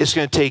 It's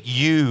going to take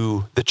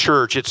you, the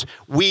church. It's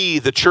we,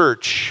 the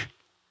church,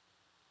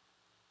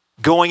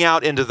 going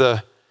out into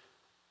the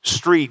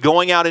street,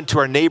 going out into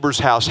our neighbor's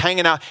house,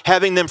 hanging out,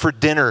 having them for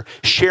dinner,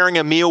 sharing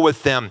a meal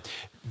with them,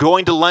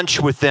 going to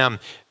lunch with them,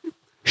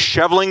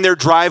 shoveling their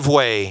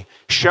driveway,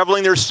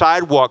 shoveling their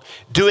sidewalk,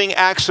 doing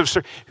acts of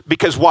service.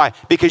 Because why?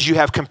 Because you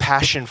have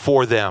compassion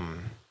for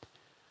them.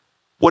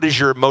 What is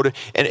your motive?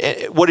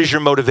 And what is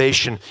your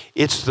motivation?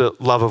 It's the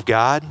love of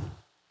God.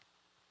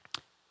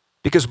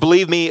 Because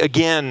believe me,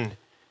 again,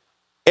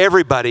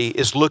 everybody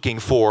is looking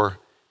for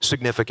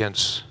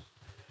significance.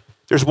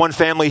 There's one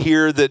family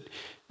here that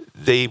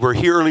they were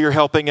here earlier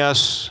helping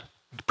us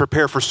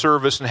prepare for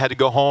service and had to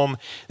go home.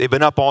 They've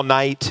been up all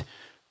night,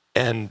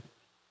 and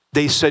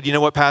they said, you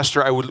know what,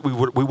 Pastor,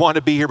 we want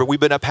to be here, but we've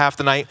been up half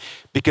the night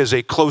because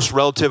a close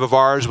relative of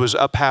ours was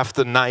up half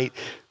the night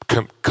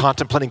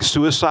contemplating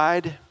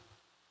suicide.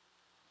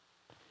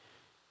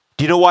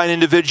 Do you know why an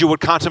individual would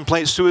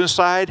contemplate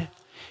suicide?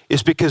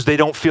 It's because they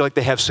don't feel like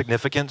they have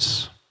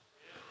significance.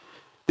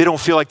 They don't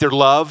feel like they're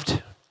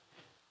loved.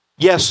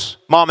 Yes,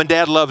 mom and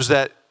dad loves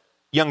that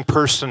young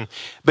person,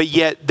 but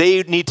yet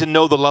they need to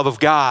know the love of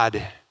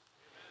God.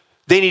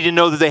 They need to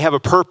know that they have a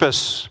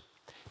purpose.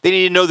 They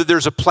need to know that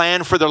there's a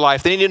plan for their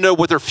life. They need to know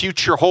what their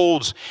future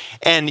holds.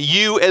 And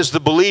you as the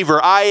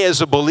believer, I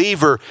as a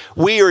believer,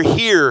 we are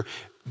here.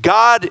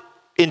 God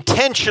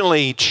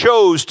intentionally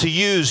chose to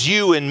use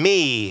you and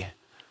me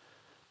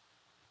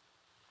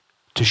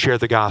to share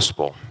the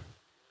gospel.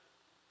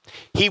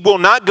 He will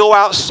not go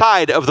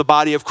outside of the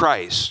body of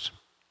Christ.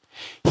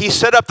 He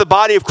set up the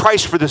body of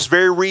Christ for this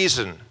very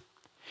reason.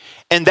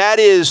 And that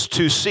is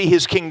to see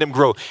his kingdom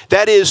grow.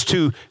 That is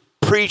to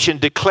preach and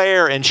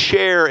declare and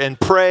share and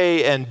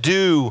pray and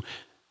do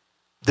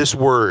this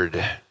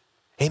word.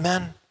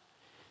 Amen?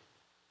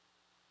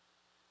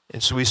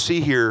 And so we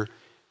see here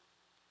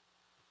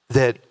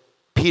that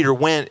Peter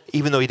went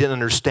even though he didn't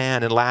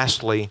understand. And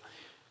lastly,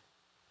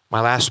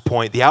 my last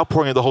point, the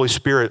outpouring of the Holy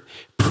Spirit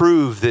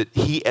proved that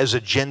he as a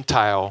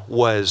Gentile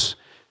was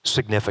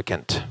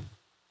significant.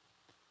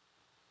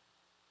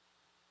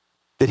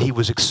 That he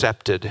was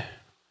accepted.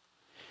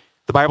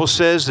 The Bible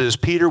says that as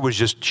Peter was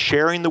just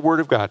sharing the Word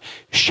of God,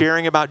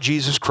 sharing about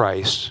Jesus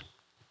Christ.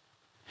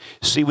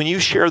 See, when you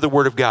share the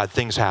Word of God,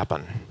 things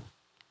happen.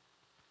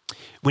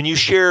 When you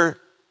share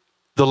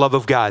the love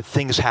of God,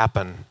 things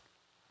happen.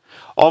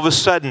 All of a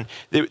sudden,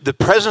 the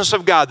presence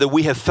of God that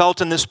we have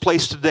felt in this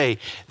place today,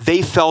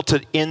 they felt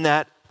it in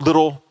that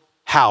little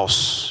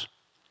house.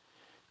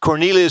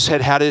 Cornelius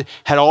had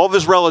all of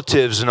his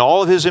relatives and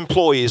all of his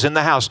employees in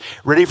the house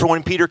ready for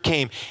when Peter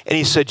came. And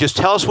he said, just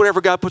tell us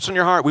whatever God puts on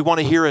your heart. We want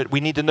to hear it. We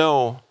need to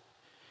know.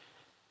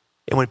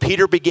 And when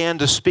Peter began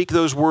to speak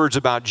those words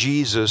about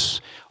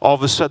Jesus, all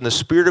of a sudden the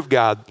Spirit of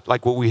God,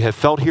 like what we have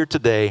felt here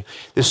today,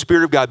 the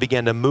Spirit of God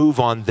began to move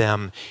on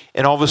them.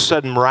 And all of a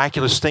sudden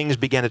miraculous things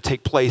began to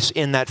take place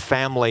in that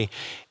family.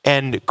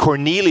 And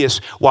Cornelius,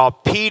 while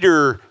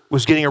Peter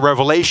was getting a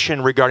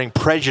revelation regarding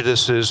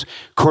prejudices,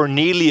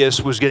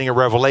 Cornelius was getting a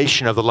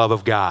revelation of the love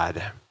of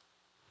God.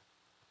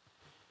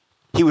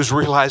 He was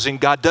realizing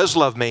God does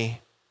love me.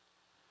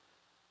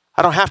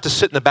 I don't have to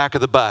sit in the back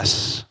of the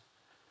bus.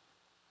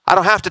 I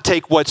don't have to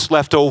take what's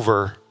left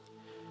over.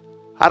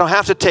 I don't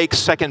have to take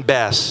second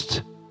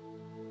best.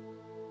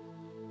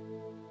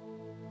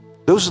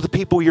 Those are the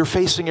people you're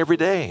facing every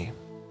day.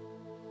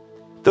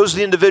 Those are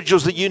the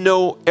individuals that you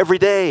know every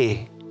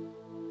day.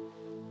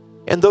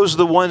 And those are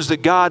the ones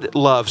that God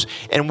loves.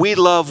 And we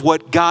love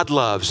what God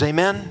loves.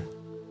 Amen?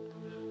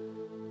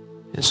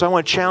 And so I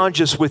want to challenge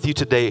us with you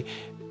today.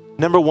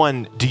 Number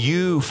one, do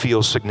you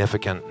feel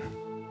significant?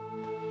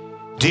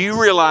 Do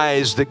you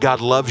realize that God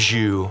loves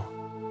you?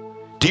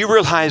 Do you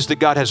realize that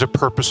God has a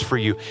purpose for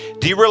you?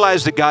 Do you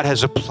realize that God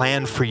has a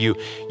plan for you?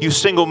 You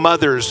single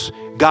mothers,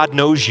 God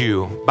knows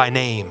you by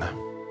name.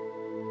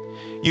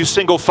 You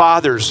single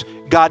fathers,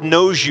 God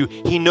knows you.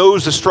 He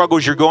knows the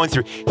struggles you're going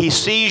through. He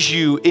sees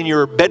you in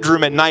your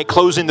bedroom at night,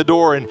 closing the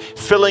door and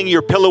filling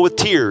your pillow with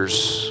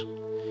tears,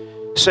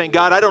 saying,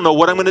 God, I don't know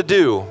what I'm going to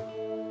do.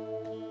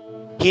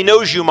 He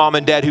knows you, mom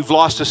and dad, who've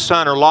lost a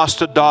son or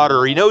lost a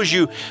daughter. He knows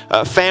you,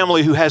 a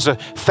family who has a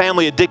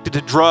family addicted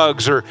to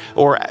drugs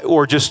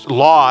or just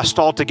lost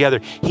altogether.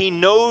 He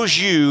knows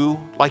you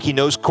like he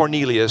knows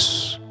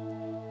Cornelius.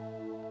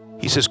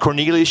 He says,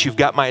 Cornelius, you've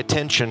got my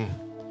attention.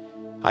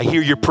 I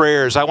hear your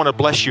prayers. I want to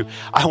bless you.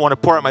 I want to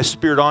pour out my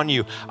Spirit on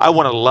you. I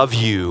want to love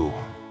you.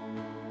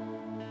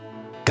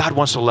 God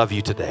wants to love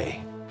you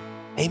today.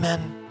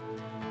 Amen.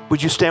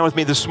 Would you stand with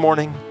me this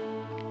morning?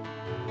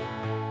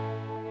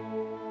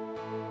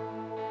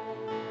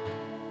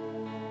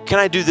 Can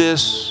I do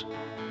this?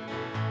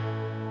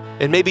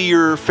 And maybe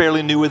you're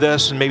fairly new with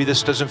us and maybe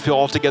this doesn't feel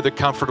altogether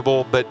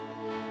comfortable, but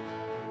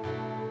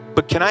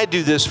can I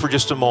do this for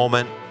just a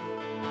moment?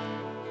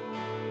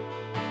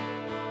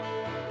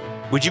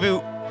 Would you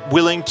be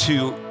willing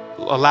to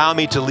allow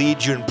me to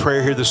lead you in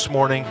prayer here this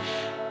morning?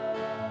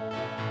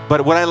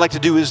 But what I'd like to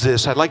do is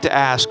this. I'd like to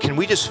ask, can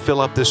we just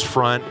fill up this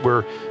front?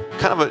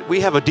 We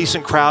have a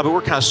decent crowd, but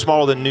we're kind of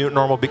smaller than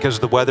normal because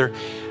of the weather.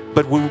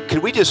 But could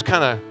we just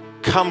kind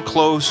of come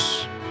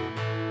close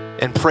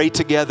and pray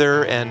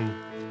together and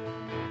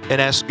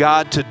ask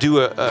God to do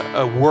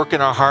a work in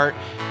our heart?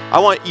 I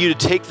want you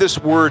to take this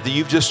word that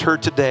you've just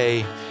heard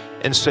today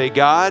and say,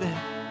 God,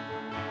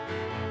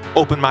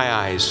 open my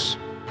eyes.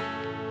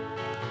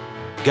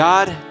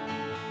 God,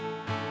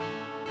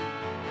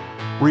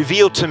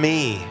 reveal to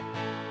me,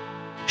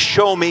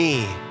 show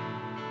me.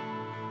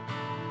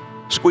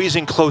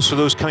 Squeezing close so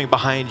those coming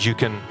behind you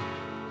can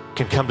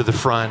come to the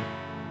front.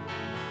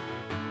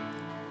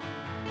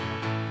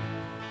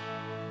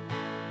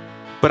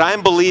 But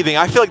I'm believing,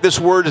 I feel like this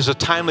word is a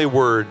timely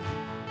word.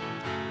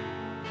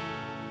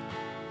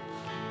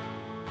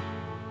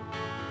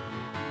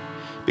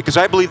 Because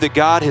I believe that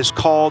God has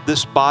called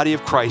this body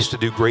of Christ to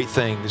do great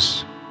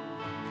things.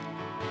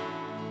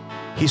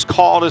 He's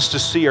called us to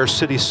see our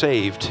city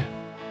saved,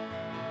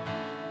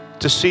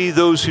 to see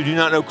those who do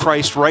not know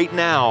Christ right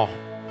now.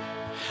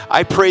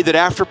 I pray that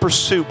after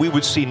pursuit, we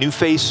would see new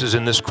faces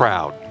in this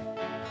crowd.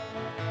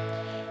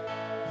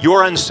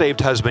 Your unsaved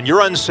husband,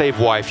 your unsaved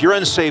wife, your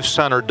unsaved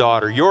son or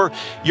daughter, your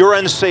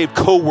unsaved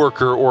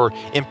coworker or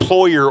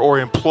employer or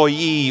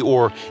employee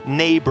or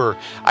neighbor.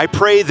 I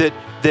pray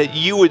that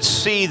you would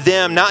see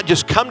them not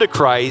just come to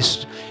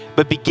Christ,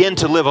 but begin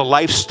to live a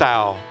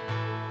lifestyle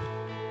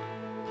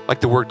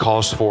like the word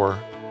calls for.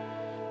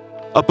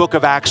 A Book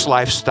of Acts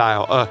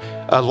lifestyle,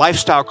 a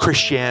lifestyle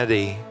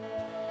Christianity.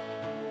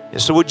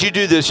 And so would you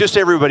do this? Just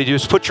everybody,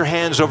 just put your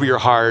hands over your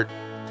heart.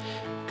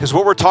 Because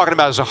what we're talking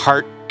about is a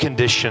heart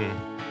condition.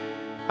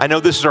 I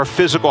know this is our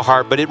physical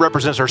heart, but it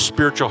represents our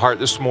spiritual heart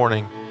this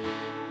morning.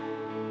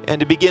 And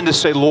to begin to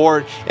say,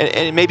 Lord,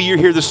 and maybe you're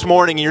here this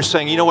morning and you're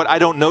saying, you know what, I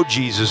don't know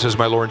Jesus as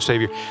my Lord and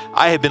Savior.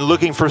 I have been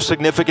looking for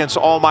significance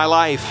all my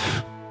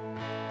life.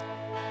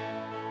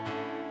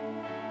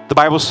 The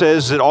Bible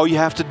says that all you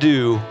have to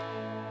do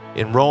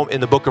in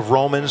the book of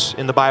Romans,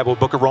 in the Bible,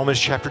 book of Romans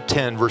chapter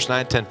 10, verse 9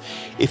 and 10,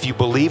 if you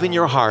believe in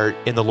your heart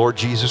in the Lord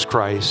Jesus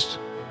Christ,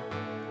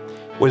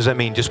 what does that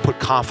mean? Just put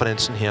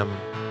confidence in Him.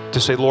 To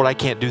say, Lord, I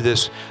can't do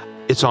this.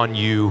 It's on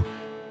you.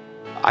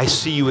 I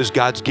see you as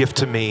God's gift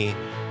to me.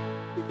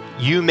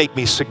 You make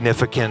me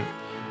significant.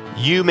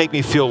 You make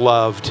me feel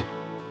loved.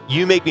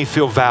 You make me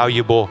feel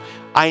valuable.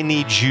 I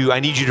need you. I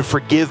need you to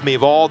forgive me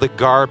of all the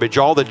garbage,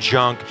 all the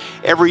junk,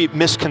 every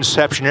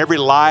misconception, every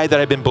lie that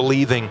I've been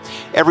believing,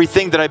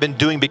 everything that I've been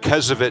doing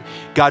because of it.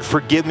 God,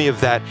 forgive me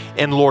of that.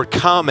 And Lord,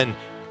 come and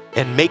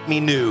make me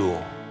new.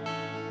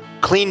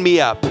 Clean me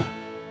up.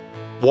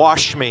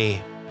 Wash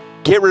me.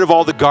 Get rid of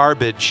all the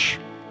garbage.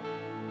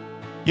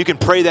 You can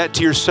pray that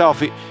to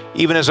yourself.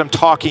 Even as I'm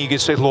talking, you can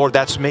say, Lord,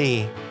 that's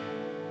me.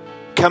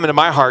 Come into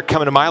my heart,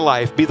 come into my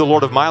life, be the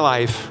Lord of my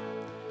life.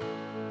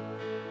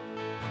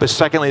 But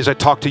secondly, as I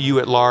talk to you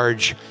at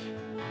large,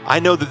 I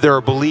know that there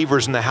are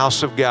believers in the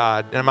house of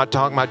God, and I'm not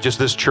talking about just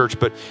this church,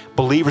 but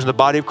believers in the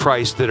body of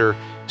Christ that are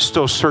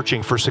still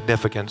searching for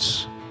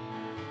significance,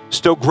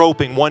 still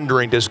groping,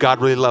 wondering, does God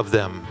really love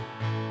them?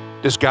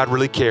 Does God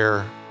really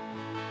care?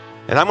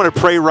 And I'm going to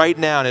pray right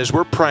now, and as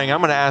we're praying, I'm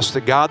going to ask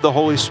that God, the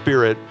Holy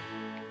Spirit,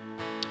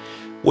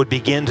 would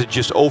begin to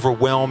just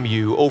overwhelm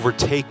you,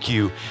 overtake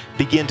you,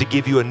 begin to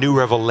give you a new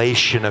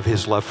revelation of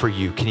His love for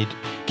you.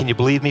 Can you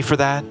believe me for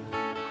that?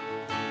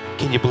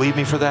 Can you believe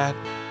me for that?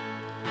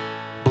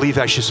 Believe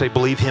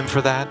Him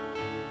for that.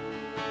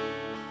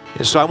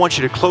 And so I want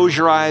you to close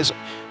your eyes.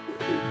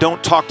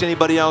 Don't talk to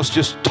anybody else,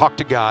 just talk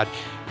to God.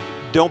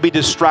 Don't be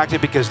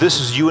distracted because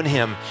this is you and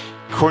Him.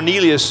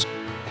 Cornelius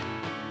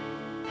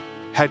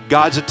had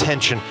God's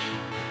attention.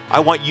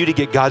 I want you to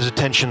get God's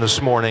attention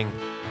this morning.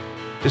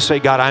 To say,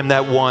 God, I'm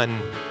that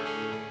one.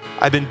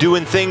 I've been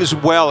doing things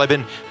well. I've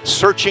been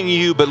searching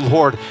you, but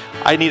Lord,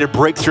 I need a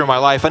breakthrough in my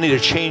life. I need a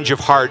change of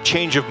heart,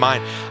 change of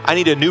mind. I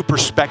need a new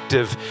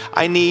perspective.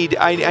 I need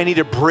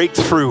a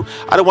breakthrough.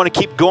 I don't want to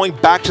keep going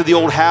back to the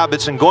old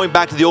habits and going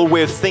back to the old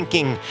way of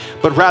thinking,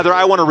 but rather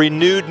I want a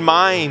renewed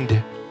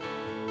mind.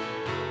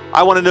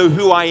 I want to know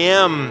who I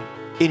am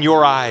in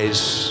your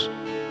eyes.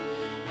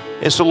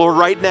 And so, Lord,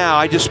 right now,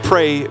 I just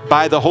pray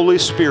by the Holy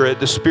Spirit,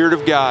 the Spirit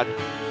of God,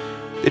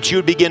 that you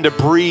would begin to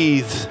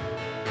breathe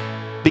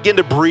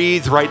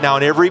right now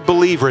on every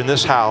believer in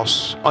this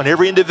house, on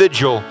every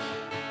individual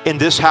in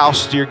this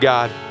house, dear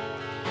God.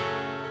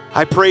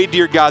 I pray,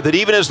 dear God, that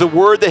even as the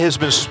word that has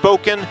been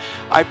spoken,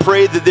 I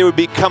pray that there would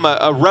become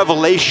a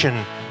revelation,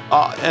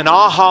 an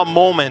aha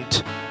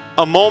moment,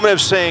 a moment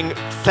of saying,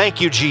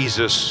 thank you,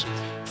 Jesus.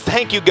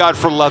 Thank you, God,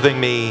 for loving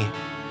me.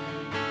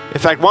 In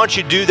fact, why don't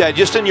you do that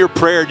just in your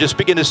prayer, just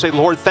begin to say,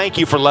 Lord, thank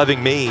you for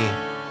loving me.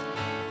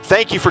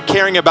 Thank you for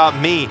caring about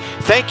me.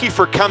 Thank you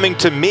for coming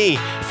to me.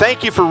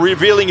 Thank you for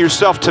revealing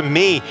yourself to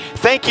me.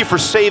 Thank you for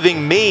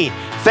saving me.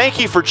 Thank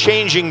you for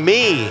changing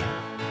me.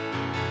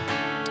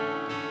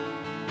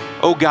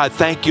 Oh God,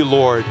 thank you,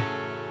 Lord.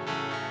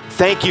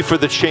 Thank you for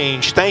the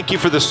change. Thank you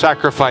for the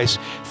sacrifice.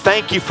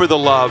 Thank you for the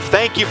love.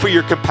 Thank you for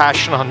your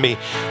compassion on me.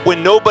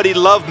 When nobody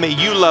loved me,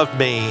 you loved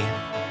me.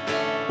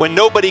 When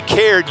nobody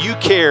cared, you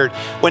cared.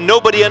 When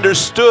nobody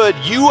understood,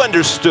 you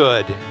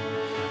understood.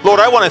 Lord,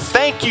 I want to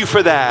thank you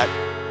for that.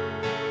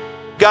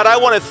 God, I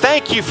want to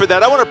thank you for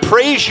that. I want to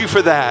praise you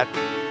for that.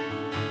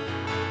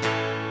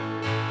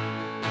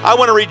 I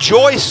want to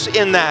rejoice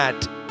in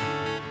that.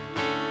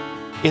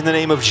 In the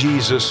name of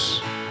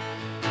Jesus.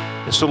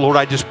 And so, Lord,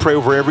 I just pray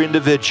over every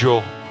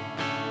individual.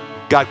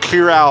 God,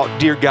 clear out,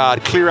 dear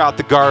God, clear out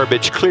the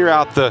garbage, clear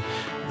out the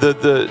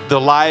the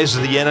lies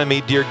of the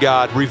enemy, dear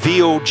God.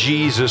 Reveal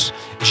Jesus.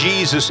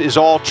 Jesus is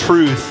all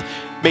truth.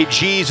 May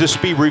Jesus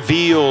be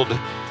revealed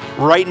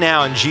right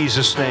now in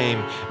Jesus'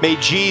 name. May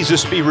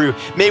Jesus be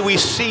revealed. May we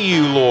see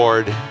you,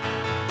 Lord.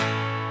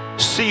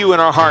 See you in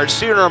our hearts,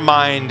 see you in our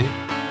mind.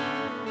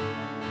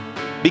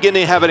 Begin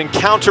to have an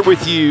encounter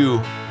with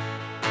you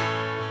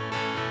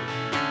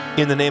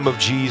in the name of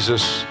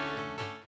Jesus.